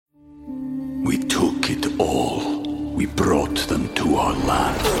We took it all. We brought them to our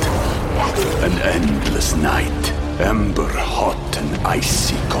land. An endless night, ember hot and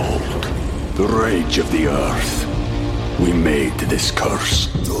icy cold. The rage of the earth. We made this curse.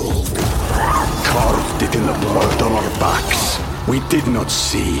 Carved it in the blood on our backs. We did not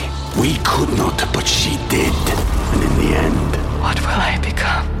see. We could not, but she did. And in the end... What will I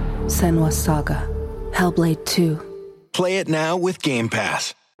become? Senua's Saga. Hellblade 2. Play it now with Game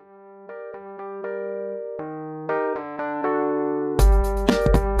Pass.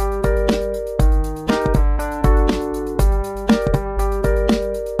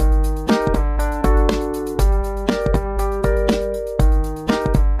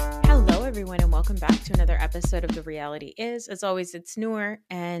 Episode of The Reality Is. As always, it's Noor,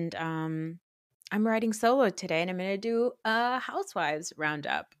 and I'm riding solo today, and I'm going to do a Housewives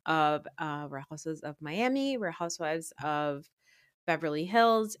roundup of Real Housewives of Miami, Real Housewives of Beverly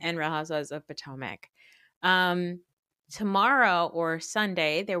Hills, and Real Housewives of Potomac. Tomorrow or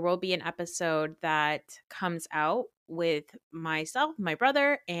Sunday, there will be an episode that comes out with myself, my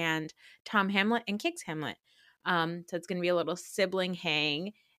brother, and Tom Hamlet and Kix Hamlet. So it's going to be a little sibling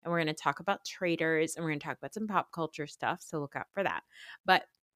hang. And we're going to talk about traders, and we're going to talk about some pop culture stuff. So look out for that. But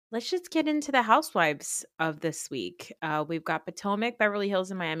let's just get into the Housewives of this week. We've got Potomac, Beverly Hills,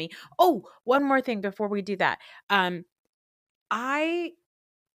 and Miami. Oh, one more thing before we do that. I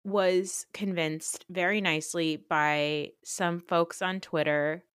was convinced very nicely by some folks on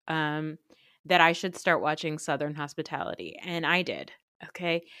Twitter that I should start watching Southern Hospitality. And I did.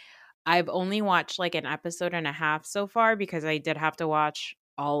 Okay. I've only watched like an episode and a half so far because I did have to watch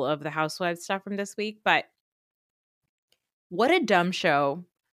all of the Housewives stuff from this week, but what a dumb show.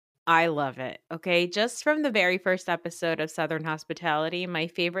 I love it. Okay. Just from the very first episode of Southern Hospitality, my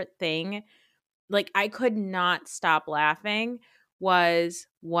favorite thing, like I could not stop laughing, was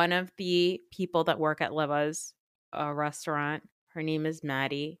one of the people that work at Liva's restaurant. Her name is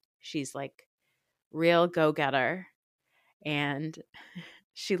Maddie. She's like real go-getter, and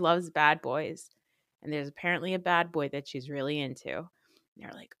she loves bad boys. And there's apparently a bad boy that she's really into. They're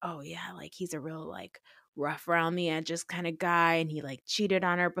like, oh yeah, like he's a real like rough around the edges kind of guy, and he like cheated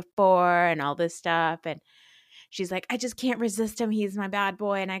on her before and all this stuff. And she's like, I just can't resist him. He's my bad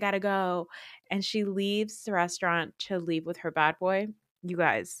boy and I gotta go. And she leaves the restaurant to leave with her bad boy. You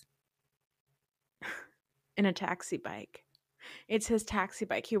guys, in a taxi bike. It's his taxi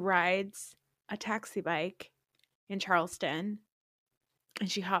bike. He rides a taxi bike in Charleston,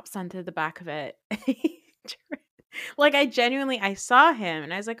 and she hops onto the back of it. Like I saw him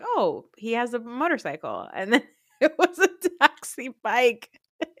and I was like, oh, he has a motorcycle. And then it was a taxi bike.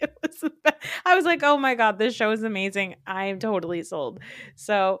 I was like, oh my God, this show is amazing. I am totally sold.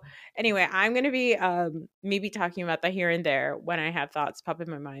 So anyway, I'm going to be maybe talking about that here and there when I have thoughts pop in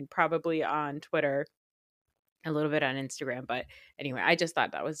my mind, probably on Twitter, a little bit on Instagram. But anyway, I just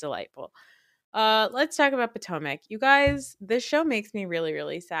thought that was delightful. Let's talk about Potomac. You guys, this show makes me really,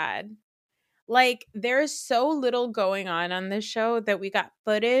 really sad. Like, there is so little going on this show that we got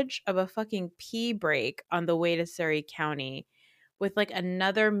footage of a fucking pee break on the way to Surrey County with, like,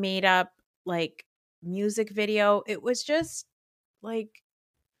 another made-up, like, music video. It was just, like...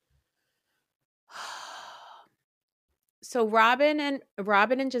 So Robin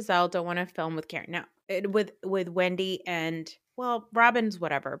and Giselle don't want to film with Karen. Now, with Wendy and... Well, Robin's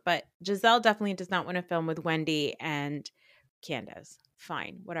whatever, but Giselle definitely does not want to film with Wendy and Candace.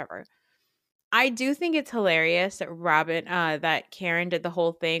 Fine, whatever. I do think it's hilarious that that Karen did the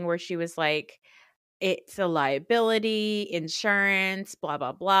whole thing where she was like, it's a liability, insurance, blah,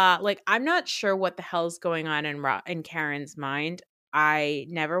 blah, blah. Like, I'm not sure what the hell's going on in Karen's mind. I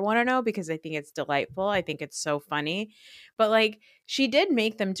never want to know because I think it's delightful. I think it's so funny. But like, she did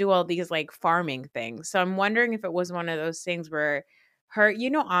make them do all these like farming things. So I'm wondering if it was one of those things where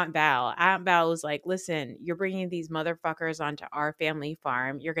Aunt Val was like, listen, you're bringing these motherfuckers onto our family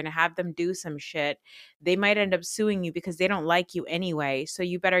farm. You're going to have them do some shit. They might end up suing you because they don't like you anyway. So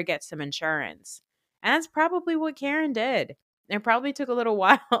you better get some insurance. And that's probably what Karen did. It probably took a little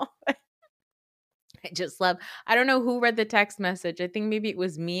while. I don't know who read the text message. I think maybe it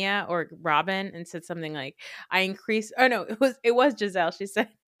was Mia or Robin and said something like, it was Giselle. She said,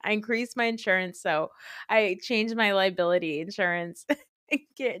 I increased my insurance, so I changed my liability insurance.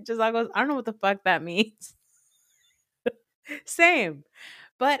 Giselle goes, I don't know what the fuck that means. Same.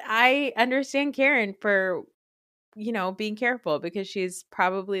 But I understand Karen for, being careful because she's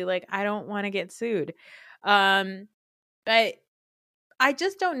probably like, I don't want to get sued. But I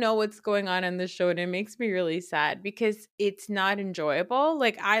just don't know what's going on in the show, and it makes me really sad because it's not enjoyable.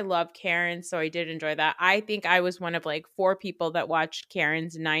 Like, I love Karen, so I did enjoy that. I think I was one of like 4 people that watched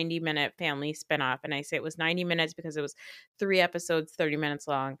Karen's 90-minute family spinoff, and I say it was 90 minutes because it was 3 episodes, 30 minutes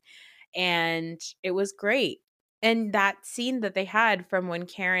long, and it was great. And that scene that they had from when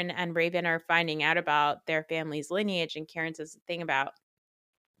Karen and Raven are finding out about their family's lineage, and Karen says the thing about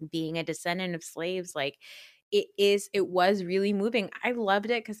being a descendant of slaves, like, it was really moving. I loved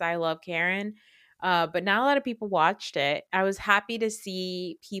it because I love Karen, but not a lot of people watched it. I was happy to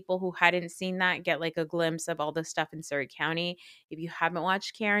see people who hadn't seen that get like a glimpse of all the stuff in Surrey County. If you haven't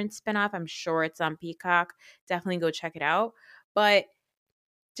watched Karen's spinoff, I'm sure it's on Peacock. Definitely go check it out. But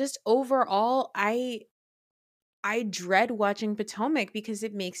just overall, I dread watching Potomac because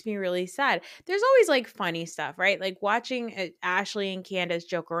it makes me really sad. There's always like funny stuff, right? Like watching Ashley and Candace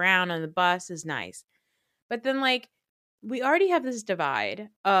joke around on the bus is nice. But then, like, we already have this divide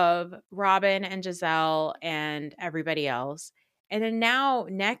of Robin and Giselle and everybody else. And then now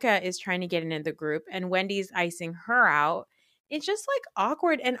NECA is trying to get into the group and Wendy's icing her out. It's just like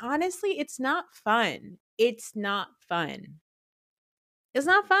awkward. And honestly, it's not fun. It's not fun. It's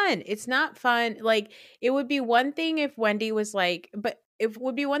not fun. It's not fun. Like, it would be one thing if Wendy was like, but it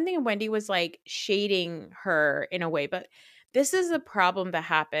would be one thing if Wendy was like shading her in a way. But this is a problem that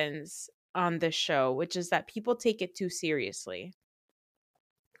happens on this show, which is that people take it too seriously.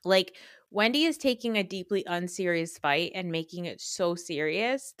 Like, Wendy is taking a deeply unserious fight and making it so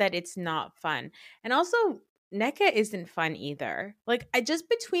serious that it's not fun. And also, NECA isn't fun either. Like, I just,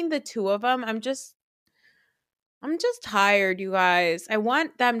 between the two of them, I'm just tired, you guys. I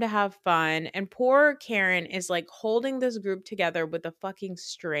want them to have fun. And poor Karen is like holding this group together with a fucking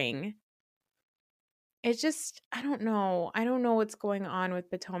string. It's just, I don't know. I don't know what's going on with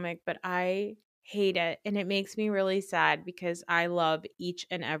Potomac, but I hate it. And it makes me really sad because I love each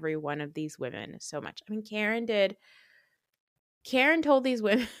and every one of these women so much. I mean, Karen told these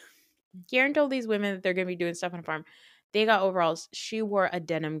women, Karen told these women that they're going to be doing stuff on a farm. They got overalls. She wore a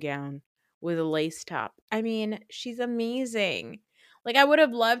denim gown with a lace top. I mean, she's amazing. Like, I would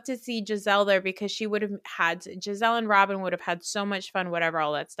have loved to see Giselle there because she would have had Giselle and Robin would have had so much fun, whatever,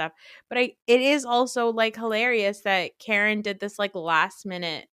 all that stuff. But it is also like hilarious that Karen did this like last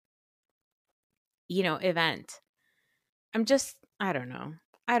minute, event. I don't know.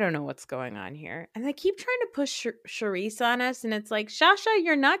 I don't know what's going on here. And they keep trying to push Charisse on us. And it's like, Shasha,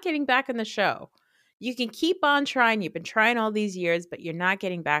 you're not getting back on the show. You can keep on trying. You've been trying all these years, but you're not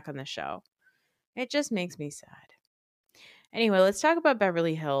getting back on the show. It just makes me sad. Anyway, let's talk about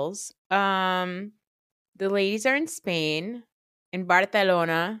Beverly Hills. The ladies are in Spain, in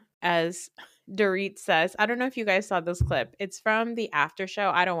Barcelona, as Dorit says. I don't know if you guys saw this clip. It's from the after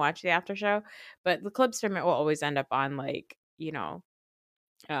show. I don't watch the after show, but the clips from it will always end up on like,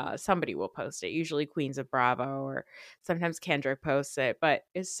 somebody will post it. Usually Queens of Bravo or sometimes Kendrick posts it, but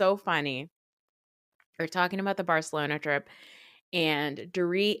it's so funny. They're talking about the Barcelona trip. And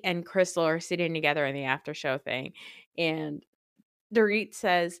Dorit and Crystal are sitting together in the after show thing. And Dorit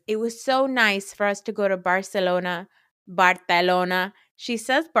says, it was so nice for us to go to Barcelona. She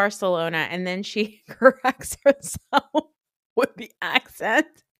says Barcelona, and then she corrects herself with the accent.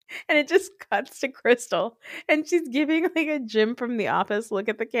 And it just cuts to Crystal. And she's giving like a Jim from The Office look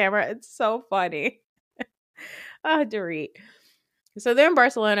at the camera. It's so funny. Oh, Dorit. So they're in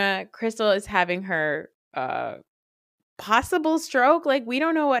Barcelona. Crystal is having her possible stroke. Like, we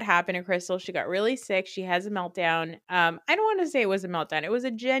don't know what happened to Crystal. She got really sick. She has a meltdown. I don't want to say it was a meltdown. It was a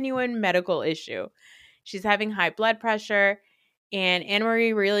genuine medical issue. She's having high blood pressure, and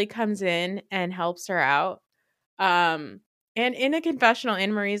Anne-Marie really comes in and helps her out. And in a confessional,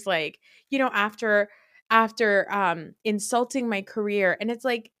 Anne-Marie's like, after insulting my career, and it's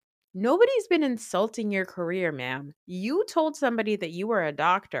like, nobody's been insulting your career, ma'am. You told somebody that you were a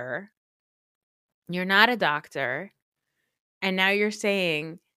doctor. You're not a doctor. And now you're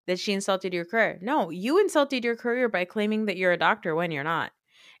saying that she insulted your career. No, you insulted your career by claiming that you're a doctor when you're not.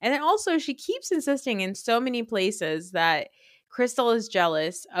 And then also, she keeps insisting in so many places that Crystal is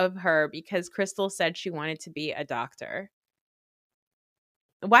jealous of her because Crystal said she wanted to be a doctor.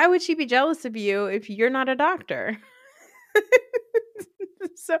 Why would she be jealous of you if you're not a doctor?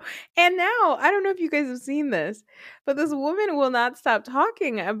 So, and now, I don't know if you guys have seen this, but this woman will not stop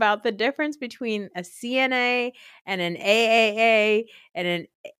talking about the difference between a CNA and an AAA and an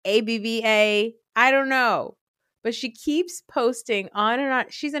ABBA. I don't know, but she keeps posting on and on.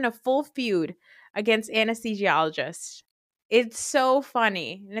 She's in a full feud against anesthesiologists. It's so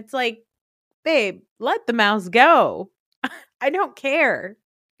funny. And it's like, babe, let the mouse go. I don't care.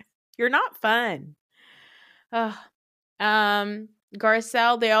 You're not fun.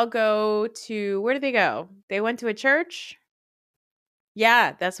 Garcelle, they all go to, where did they go? They went to a church?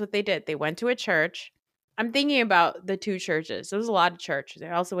 Yeah, that's what they did. They went to a church. I'm thinking about the two churches. There was a lot of church. They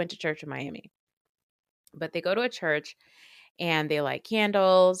also went to church in Miami. But they go to a church and they light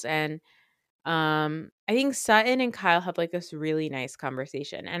candles, and I think Sutton and Kyle have like this really nice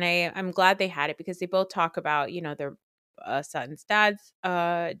conversation. And I'm glad they had it because they both talk about, their Sutton's dad's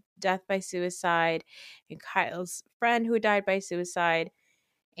death by suicide and Kyle's friend who died by suicide.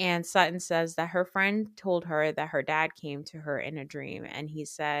 And Sutton says that her friend told her that her dad came to her in a dream and he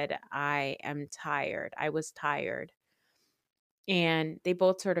said, "I am tired. I was tired." And they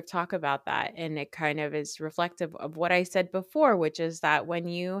both sort of talk about that. And it kind of is reflective of what I said before, which is that when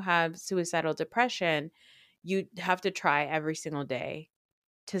you have suicidal depression, you have to try every single day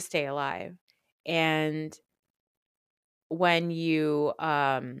to stay alive. And when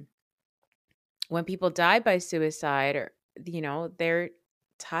when people die by suicide, or they're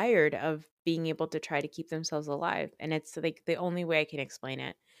tired of being able to try to keep themselves alive, and it's like the only way I can explain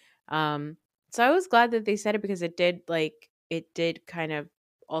it. So I was glad that they said it because it did kind of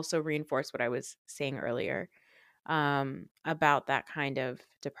also reinforce what I was saying earlier about that kind of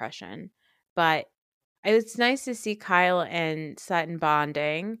depression. But it's nice to see Kyle and Sutton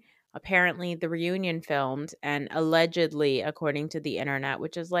bonding. Apparently the reunion filmed, and allegedly, according to the internet,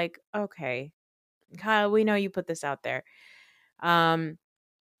 which is like, okay, Kyle, we know you put this out there. According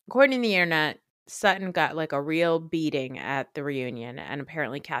to the internet, Sutton got like a real beating at the reunion, and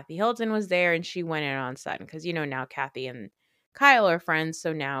apparently Kathy Hilton was there, and she went in on Sutton because now Kathy and Kyle are friends,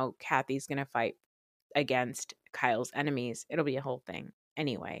 so now Kathy's gonna fight against Kyle's enemies. It'll be a whole thing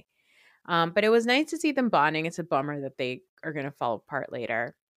anyway. But it was nice to see them bonding. It's a bummer that they are gonna fall apart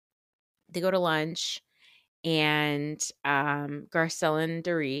later. They go to lunch, and Garcelle and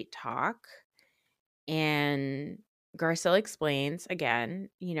Dorit talk. And Garcelle explains again,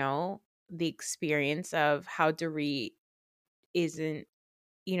 the experience of how Dorit isn't,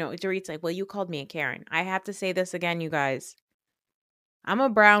 Dorit's like, "Well, you called me a Karen." I have to say this again, you guys. I'm a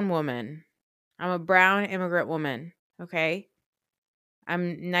brown woman. I'm a brown immigrant woman. Okay.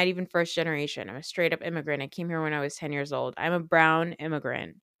 I'm not even first generation. I'm a straight up immigrant. I came here when I was 10 years old. I'm a brown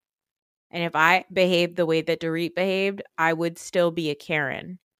immigrant. And if I behaved the way that Dorit behaved, I would still be a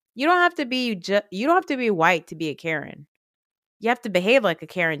Karen. You don't have to be white to be a Karen. You have to behave like a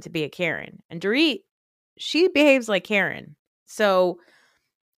Karen to be a Karen. And Dorit, she behaves like Karen. So,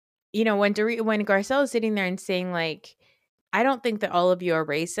 when Garcelle is sitting there and saying like, "I don't think that all of you are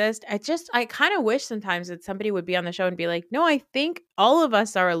racist," I kind of wish sometimes that somebody would be on the show and be like, "No, I think all of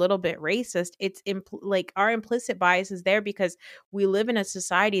us are a little bit racist. It's like our implicit bias is there because we live in a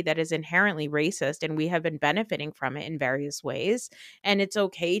society that is inherently racist and we have been benefiting from it in various ways. And it's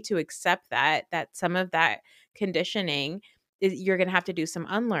okay to accept that some of that conditioning you're going to have to do some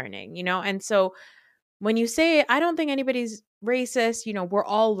unlearning, And so when you say, "I don't think anybody's racist, we're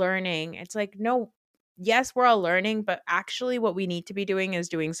all learning," it's like, no, yes, we're all learning, but actually what we need to be doing is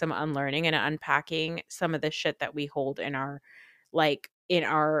doing some unlearning and unpacking some of the shit that we hold in our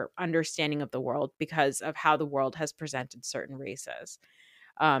understanding of the world because of how the world has presented certain races.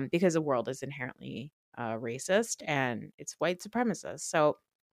 Because the world is inherently racist and it's white supremacist. So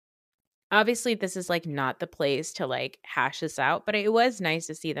obviously this is like not the place to like hash this out, but it was nice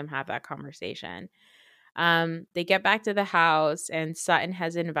to see them have that conversation. They get back to the house and Sutton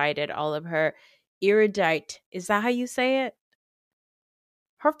has invited all of her erudite, is that how you say it?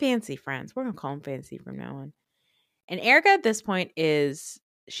 Her fancy friends. We're going to call them fancy from now on. And Erica at this point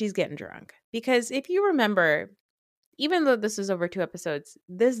she's getting drunk. Because if you remember, even though this is over 2 episodes,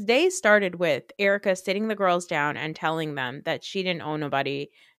 this day started with Erica sitting the girls down and telling them that she didn't owe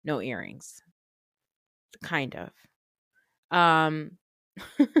nobody no earrings. Kind of.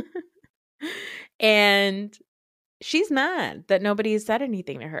 And she's mad that nobody has said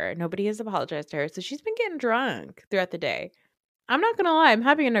anything to her. Nobody has apologized to her. So she's been getting drunk throughout the day. I'm not going to lie. I'm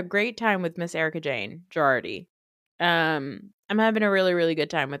having a great time with Miss Erica Jane Girardi. I'm having a really, really good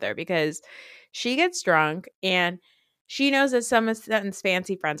time with her because she gets drunk and she knows that some of Sutton's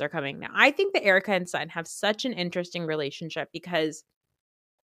fancy friends are coming. Now, I think that Erica and Sutton have such an interesting relationship because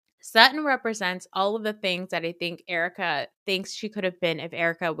Sutton represents all of the things that I think Erica thinks she could have been if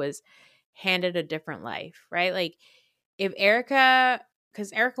Erica was handed a different life, right? Like if Erica,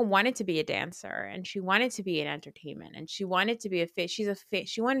 because Erica wanted to be a dancer and she wanted to be in entertainment and she wanted to be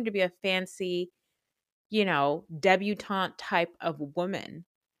she wanted to be a fancy, debutante type of woman.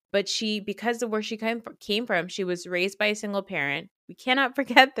 But because of where she came from, she was raised by a single parent. We cannot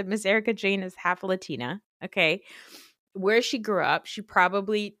forget that Miss Erica Jane is half Latina. Okay. where she grew up, she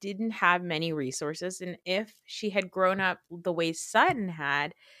probably didn't have many resources. And if she had grown up the way Sutton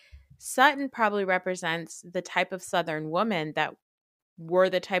had, Sutton probably represents the type of Southern woman that were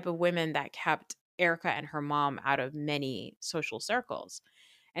the type of women that kept Erica and her mom out of many social circles.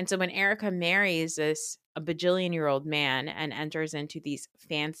 And so when Erica marries this a bajillion-year-old man and enters into these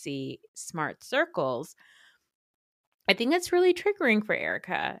fancy, smart circles, I think it's really triggering for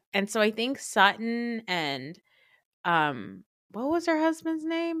Erica. And so I think Sutton and what was her husband's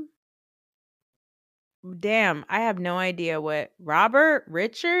name? Damn, I have no idea what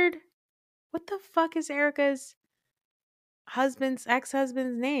Richard? What the fuck is Erica's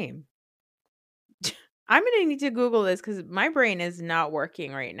ex-husband's name? I'm gonna need to Google this because my brain is not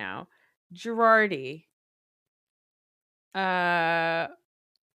working right now. Girardi.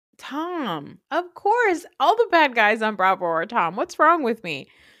 Tom. Of course. All the bad guys on Bravo are Tom. What's wrong with me?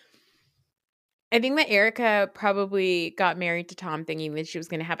 I think that Erica probably got married to Tom thinking that she was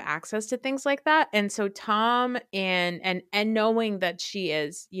going to have access to things like that. And so Tom and knowing that she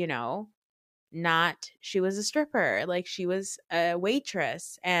is, she was a stripper, like she was a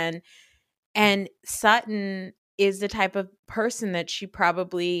waitress, and Sutton is the type of person that she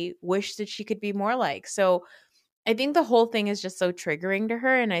probably wished that she could be more like. So I think the whole thing is just so triggering to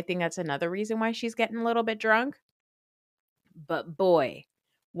her. And I think that's another reason why she's getting a little bit drunk. But boy,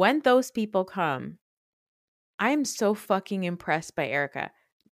 when those people come, I am so fucking impressed by Erica.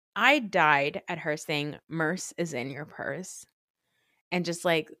 I died at her saying, "Merce is in your purse," and just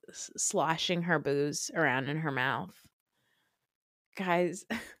like sloshing her booze around in her mouth. Guys,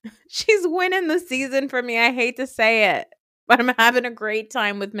 she's winning the season for me. I hate to say it, but I'm having a great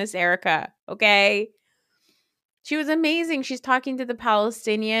time with Miss Erica, okay? She was amazing. She's talking to the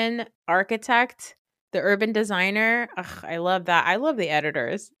Palestinian architect, the urban designer. Ugh, I love that. I love the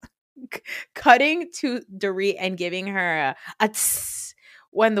editors. Cutting to Dorit and giving her a tss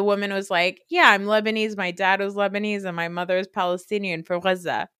when the woman was like, "Yeah, I'm Lebanese. My dad was Lebanese and my mother is Palestinian for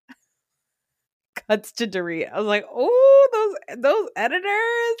Gaza." Cuts to Dorit. I was like, "Oh, those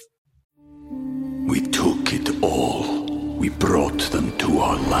editors." We took it all. We brought them to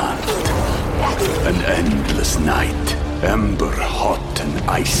our land. An endless night, ember hot and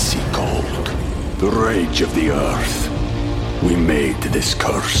icy cold. The rage of the earth. We made this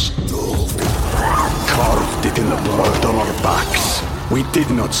curse. Carved it in the blood on our backs. We did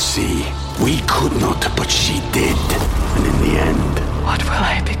not see. We could not, but she did. And in the end, What will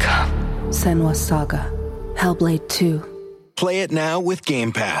I become? Senua's Saga. Hellblade 2. Play it now with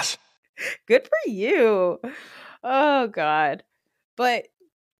Game Pass. Good for you. Oh God. But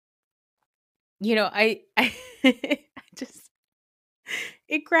I just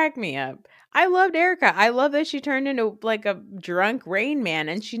it cracked me up. I loved Erica. I love that she turned into like a drunk Rain Man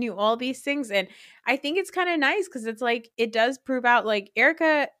and she knew all these things. And I think it's kind of nice because it's like it does prove out like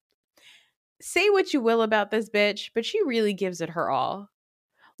Erica, say what you will about this bitch, but she really gives it her all.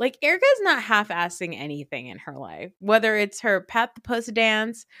 Like Erica's not half-assing anything in her life, whether it's her Pat the Puss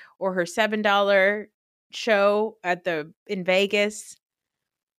dance or her $7 show in Vegas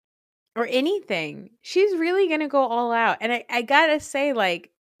or anything. She's really gonna go all out. And I gotta say,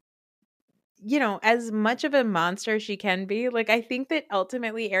 like, as much of a monster she can be, like, I think that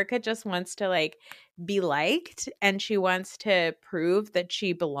ultimately Erica just wants to like be liked and she wants to prove that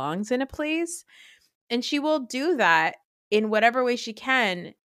she belongs in a place. And she will do that in whatever way she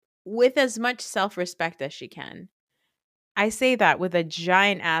can with as much self-respect as she can. I say that with a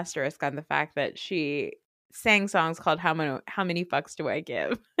giant asterisk on the fact that she sang songs called How Many Fucks Do I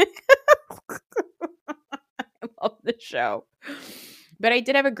Give? I love the show. But I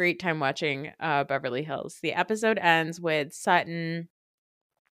did have a great time watching Beverly Hills. The episode ends with Sutton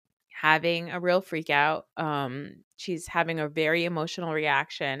having a real freak out. She's having a very emotional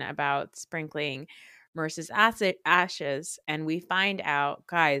reaction about sprinkling Merce's ashes. And we find out,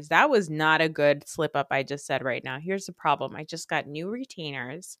 guys, that was not a good slip up I just said right now. Here's the problem. I just got new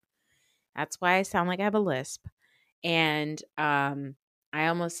retainers. That's why I sound like I have a lisp. And I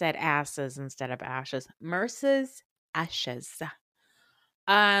almost said asses instead of ashes. Merce's ashes.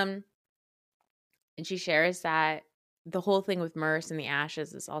 And she shares that the whole thing with Merce and the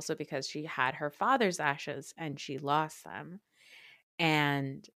ashes is also because she had her father's ashes and she lost them.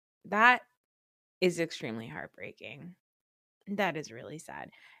 And that is extremely heartbreaking. That is really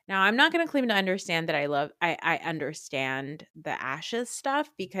sad. Now, I'm not going to claim to understand that I understand the ashes stuff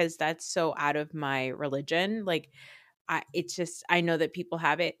because that's so out of my religion. Like, I know that people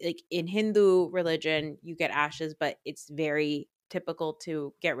have it. Like in Hindu religion, you get ashes, but it's very typical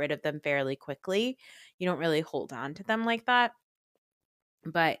to get rid of them fairly quickly. You don't really hold on to them like that.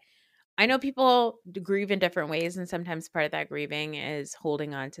 But I know people grieve in different ways, and sometimes part of that grieving is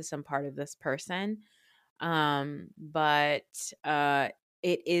holding on to some part of this person. But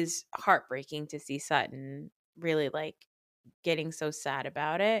it is heartbreaking to see Sutton really like getting so sad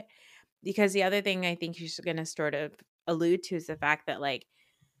about it, because the other thing I think she's going to sort of allude to is the fact that like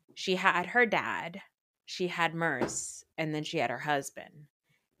she had her dad, she had Merce, and then she had her husband.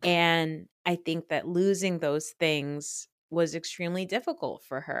 And I think that losing those things was extremely difficult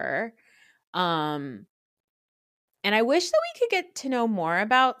for her. Um and I wish that we could get to know more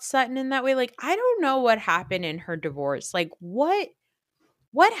about Sutton in that way. Like, I don't know what happened in her divorce. Like, what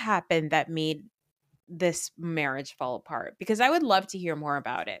happened that made this marriage fall apart? Because I would love to hear more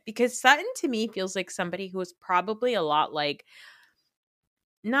about it. Because Sutton to me feels like somebody who was probably a lot like,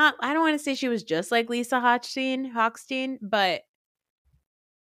 not, I don't want to say she was just like Lisa Hochstein, but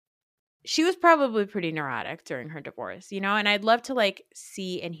she was probably pretty neurotic during her divorce, you know? And I'd love to like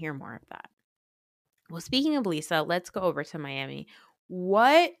see and hear more of that. Well, speaking of Lisa, let's go over to Miami.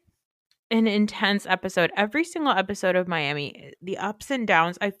 What an intense episode. Every single episode of Miami, the ups and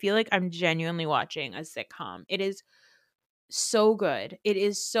downs, I feel like I'm genuinely watching a sitcom. It is so good. It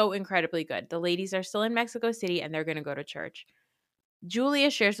is so incredibly good. The ladies are still in Mexico City and they're going to go to church. Julia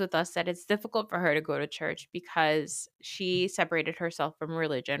shares with us that it's difficult for her to go to church because she separated herself from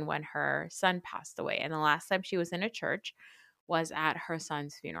religion when her son passed away. And the last time she was in a church was at her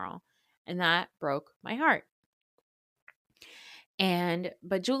son's funeral. And that broke my heart.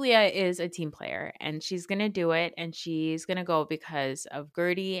 But Julia is a team player and she's going to do it, and she's going to go because of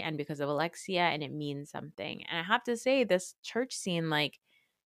Gertie and because of Alexia, and it means something. And I have to say, this church scene, like,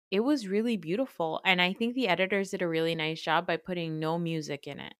 it was really beautiful. And I think the editors did a really nice job by putting no music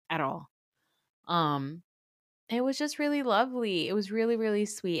in it at all. It was just really lovely. It was really, really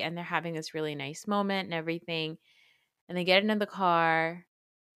sweet. And they're having this really nice moment and everything. And they get into the car.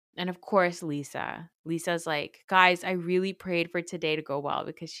 And of course, Lisa's like, guys, I really prayed for today to go well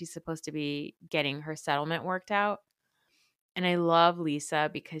because she's supposed to be getting her settlement worked out. And I love Lisa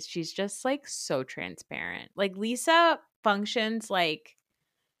because she's just like so transparent. Like, Lisa functions like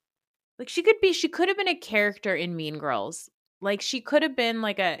she could have been a character in Mean Girls. Like, she could have been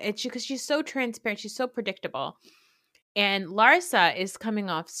like because she's so transparent, she's so predictable. And Larsa is coming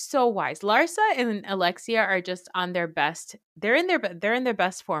off so wise. Larsa and Alexia are just on their best. They're in their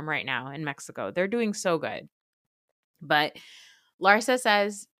best form right now in Mexico. They're doing so good. But Larsa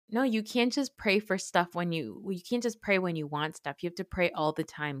says, "No, you can't just pray for stuff you can't just pray when you want stuff. You have to pray all the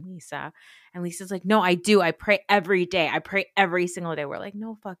time, Lisa." And Lisa's like, "No, I do. I pray every day. I pray every single day." We're like,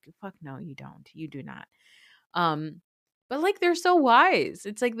 "No, fuck no, you don't. You do not." But like, they're so wise.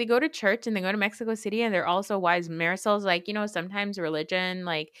 It's like they go to church and they go to Mexico City and they're all so wise. Marisol's like, sometimes religion,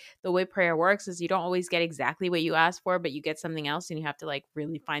 like the way prayer works is you don't always get exactly what you ask for, but you get something else and you have to like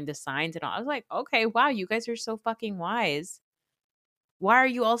really find the signs and all. I was like, okay, wow, you guys are so fucking wise. Why are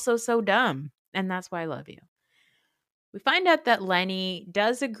you also so dumb? And that's why I love you. We find out that Lenny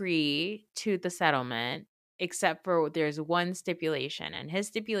does agree to the settlement, except for there's one stipulation. And his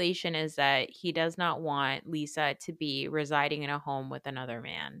stipulation is that he does not want Lisa to be residing in a home with another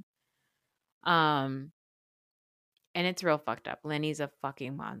man. And it's real fucked up. Lenny's a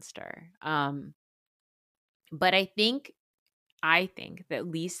fucking monster. But I think that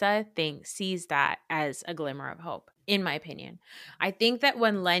Lisa sees that as a glimmer of hope, in my opinion. I think that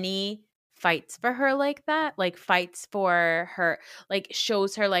when Lenny fights for her like that, like fights for her, like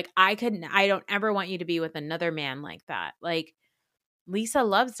shows her like, I don't ever want you to be with another man like that. Like, Lisa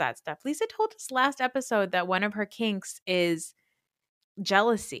loves that stuff. Lisa told us last episode that one of her kinks is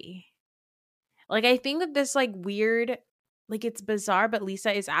jealousy. Like, I think that this like weird, like, it's bizarre, but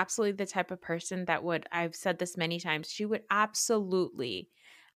Lisa is absolutely the type of person that I've said this many times, she would absolutely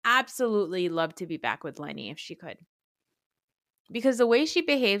love to be back with Lenny if she could. Because the way she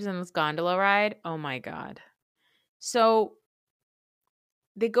behaves in this gondola ride, oh my God. So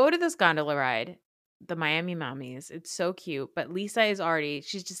they go to this gondola ride, the Miami Mommies. It's so cute. But Lisa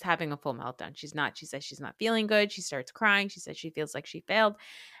she's just having a full meltdown. She says she's not feeling good. She starts crying. She says she feels like she failed.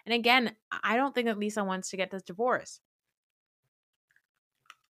 And again, I don't think that Lisa wants to get this divorce.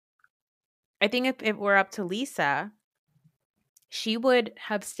 I think if it were up to Lisa, she would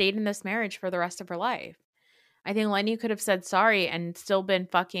have stayed in this marriage for the rest of her life. I think Lenny could have said sorry and still been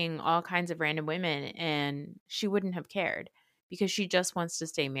fucking all kinds of random women, and she wouldn't have cared because she just wants to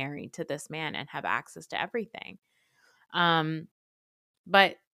stay married to this man and have access to everything.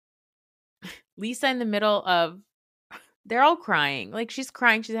 But Lisa in the middle of, they're all crying. Like, she's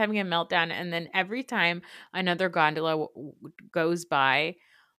crying, she's having a meltdown, and then every time another gondola goes by,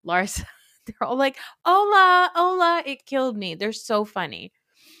 Lars, they're all like, "Hola, hola," it killed me. They're so funny.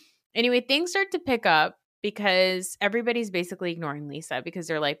 Anyway, things start to pick up because everybody's basically ignoring Lisa because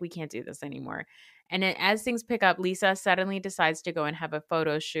they're like, we can't do this anymore. And then as things pick up, Lisa suddenly decides to go and have a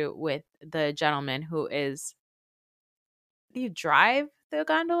photo shoot with the gentleman who is. Do you drive the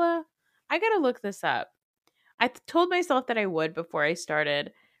gondola? I gotta look this up. I told myself that I would before I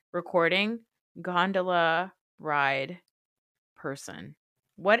started recording. Gondola ride person.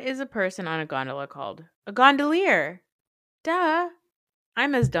 What is a person on a gondola called? A gondolier. Duh.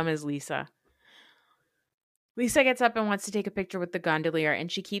 I'm as dumb as Lisa. Lisa gets up and wants to take a picture with the gondolier,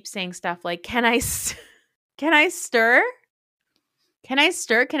 and she keeps saying stuff like, can I stir? Can I stir?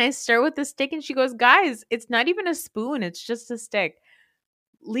 Can I stir with the stick? And she goes, guys, it's not even a spoon. It's just a stick.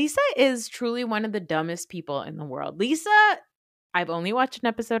 Lisa is truly one of the dumbest people in the world. Lisa, I've only watched an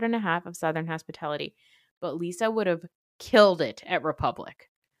episode and a half of Southern Hospitality, but Lisa would have killed it at Republic.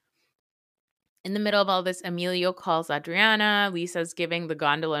 In the middle of all this, Emilio calls Adriana. Lisa's giving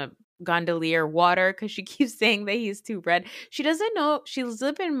the gondolier water because she keeps saying that he's too red. She doesn't know. She's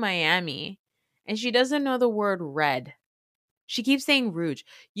living in Miami, and she doesn't know the word red. She keeps saying rouge.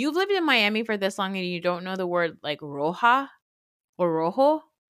 You've lived in Miami for this long, and you don't know the word like roja or rojo,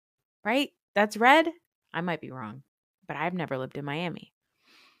 right? That's red. I might be wrong, but I've never lived in Miami.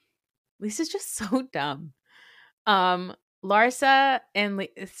 Lisa's just so dumb. Larsa and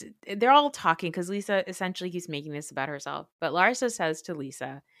they're all talking because Lisa essentially keeps making this about herself. But Larsa says to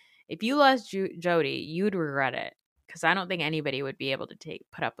Lisa, if you lost Jody, you'd regret it because I don't think anybody would be able to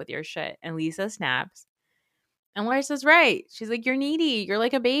put up with your shit. And Lisa snaps. And Larsa's right. She's like, you're needy. You're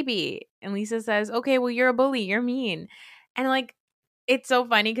like a baby. And Lisa says, okay, well, you're a bully. You're mean. And like, it's so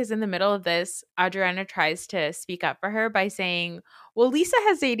funny because in the middle of this, Adriana tries to speak up for her by saying, well, Lisa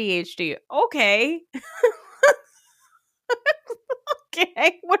has ADHD. Okay.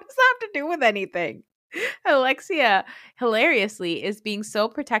 Okay. What does that have to do with anything? Alexia, hilariously, is being so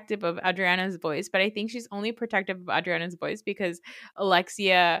protective of Adriana's voice, but I think she's only protective of Adriana's voice because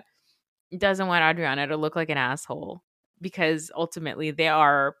Alexia doesn't want Adriana to look like an asshole because ultimately they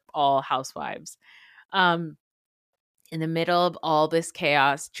are all housewives. In the middle of all this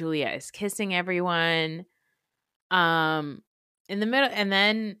chaos, Julia is kissing everyone. In the middle, and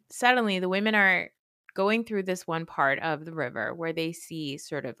then suddenly the women are going through this one part of the river where they see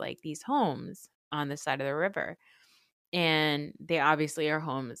sort of like these homes on the side of the river. And they obviously are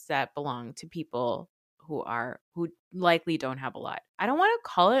homes that belong to people who likely don't have a lot. I don't want to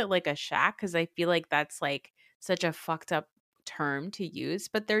call it like a shack because I feel like that's like such a fucked up term to use,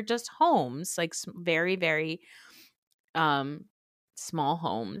 but they're just homes, like very, very small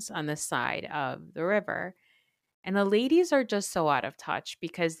homes on the side of the river. And the ladies are just so out of touch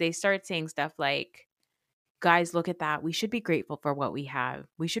because they start saying stuff like, guys, look at that. We should be grateful for what we have.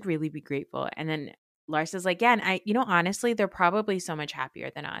 We should really be grateful. And then Larsa's like, yeah, and honestly, they're probably so much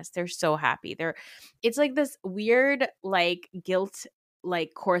happier than us. They're so happy. It's like this weird, like guilt,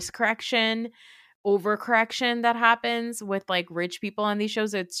 like course correction, overcorrection that happens with like rich people on these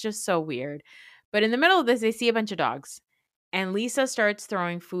shows. It's just so weird. But in the middle of this, they see a bunch of dogs. And Lisa starts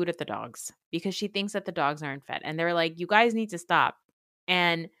throwing food at the dogs because she thinks that the dogs aren't fed. And they're like, you guys need to stop.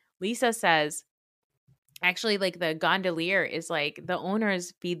 And Lisa says, actually, like the gondolier is like, the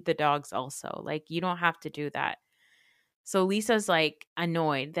owners feed the dogs also. Like, you don't have to do that. So Lisa's like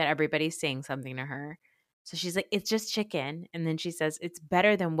annoyed that everybody's saying something to her. So she's like, it's just chicken. And then she says, it's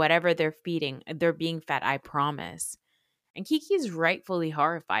better than whatever they're feeding. They're being fed, I promise. And Kiki's rightfully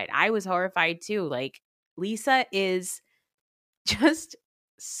horrified. I was horrified too. Like, Lisa is just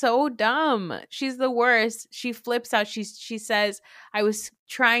so dumb. She's the worst. She flips out. She says, I was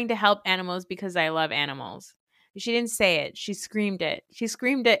trying to help animals because I love animals. She didn't say it. She screamed it. She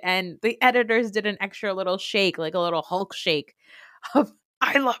screamed it, and the editors did an extra little shake, like a little Hulk shake of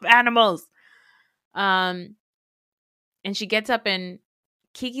I love animals. And she gets up in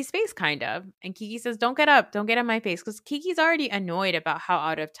Kiki's face, kind of. And Kiki says, don't get up. Don't get in my face. Because Kiki's already annoyed about how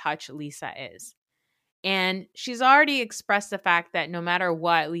out of touch Lisa is. And she's already expressed the fact that no matter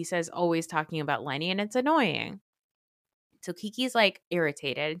what, Lisa is always talking about Lenny, and it's annoying. So Kiki's like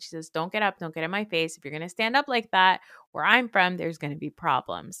irritated. And she says, don't get up. Don't get in my face. If you're going to stand up like that, where I'm from, there's going to be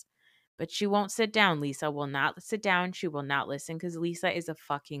problems. But she won't sit down. Lisa will not sit down. She will not listen because Lisa is a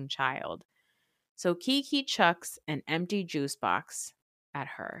fucking child. So Kiki chucks an empty juice box at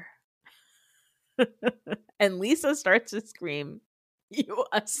her. And Lisa starts to scream, you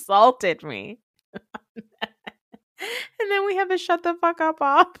assaulted me. And then we have a shut the fuck up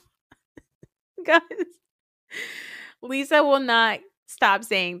off. Guys, Lisa will not stop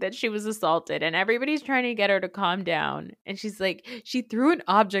saying that she was assaulted, and everybody's trying to get her to calm down. And she's like, she threw an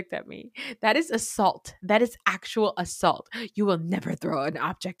object at me. That is assault. That is actual assault. You will never throw an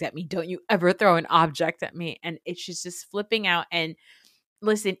object at me. Don't you ever throw an object at me. And she's just flipping out. And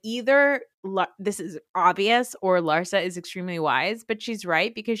listen, either this is obvious or Larsa is extremely wise, but she's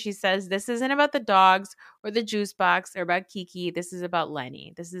right because she says this isn't about the dogs or the juice box or about Kiki. This is about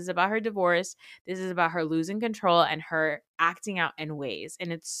Lenny. This is about her divorce. This is about her losing control and her acting out in ways.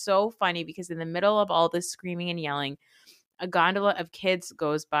 And it's so funny because in the middle of all this screaming and yelling, a gondola of kids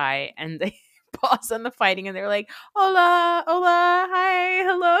goes by and they pause on the fighting and they're like, hola, hola, hi,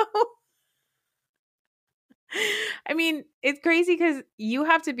 hello. I mean, it's crazy because you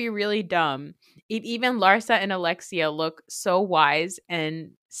have to be really dumb. Even Larsa and Alexia look so wise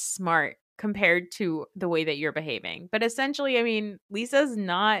and smart compared to the way that you're behaving. But essentially, I mean, Lisa's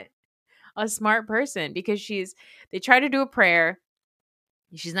not a smart person because they try to do a prayer.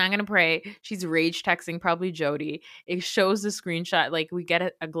 She's not going to pray. She's rage texting probably Jody. It shows the screenshot. Like we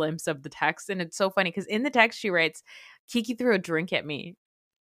get a glimpse of the text. And it's so funny because in the text she writes, Kiki threw a drink at me.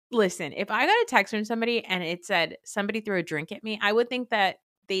 Listen, if I got a text from somebody and it said somebody threw a drink at me, I would think that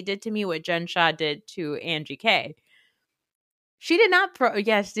they did to me what Jen Shah did to Angie K. She did not throw.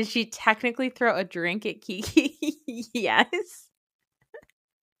 Yes, did she technically throw a drink at Kiki? Yes.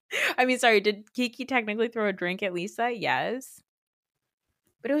 I mean, sorry, did Kiki technically throw a drink at Lisa? Yes.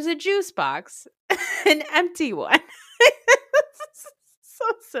 But it was a juice box, an empty one. So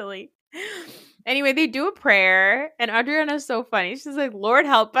silly. Anyway, they do a prayer, and Adriana's so funny. She's like, Lord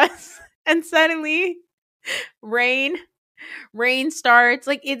help us. And suddenly, rain starts.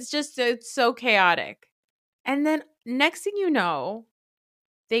 Like, it's so chaotic. And then next thing you know,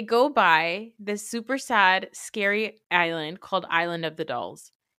 they go by this super sad, scary island called Island of the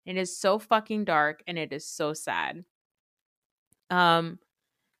Dolls. It is so fucking dark, and it is so sad.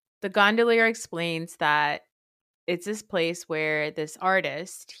 The gondolier explains that it's this place where this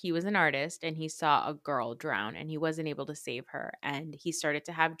artist, he was an artist, and he saw a girl drown and he wasn't able to save her. And he started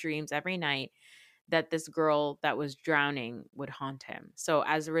to have dreams every night that this girl that was drowning would haunt him. So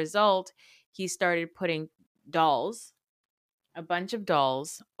as a result, he started putting dolls, a bunch of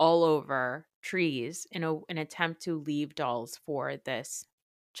dolls all over trees in an attempt to leave dolls for this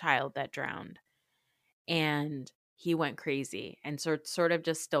child that drowned. And he went crazy and sort of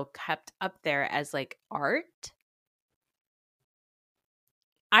just still kept up there as like art.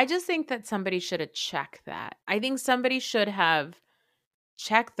 I just think that somebody should have checked that. I think somebody should have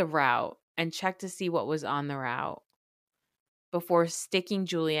checked the route and checked to see what was on the route before sticking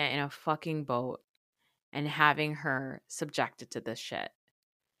Julia in a fucking boat and having her subjected to this shit.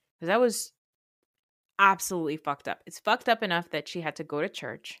 Because that was absolutely fucked up. It's fucked up enough that she had to go to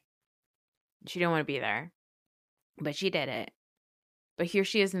church. She didn't want to be there, but she did it. But here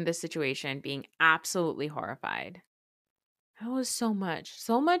she is in this situation being absolutely horrified. That was so much.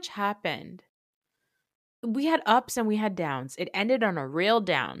 So much happened. We had ups and we had downs. It ended on a real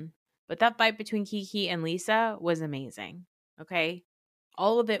down. But that fight between Kiki and Lisa was amazing. Okay?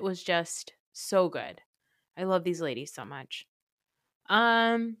 All of it was just so good. I love these ladies so much.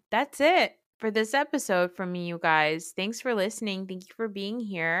 That's it for this episode from me, you guys. Thanks for listening. Thank you for being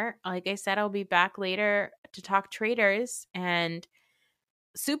here. Like I said, I'll be back later to talk traders. And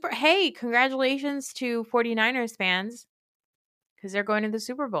hey, congratulations to 49ers fans, because they're going to the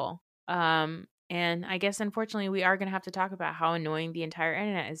Super Bowl. And I guess, unfortunately, we are going to have to talk about how annoying the entire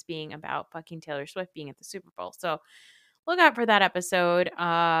internet is being about fucking Taylor Swift being at the Super Bowl. So look out for that episode,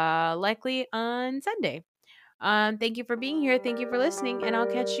 likely on Sunday. Thank you for being here. Thank you for listening, and I'll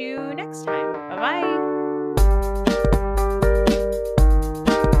catch you next time. Bye-bye.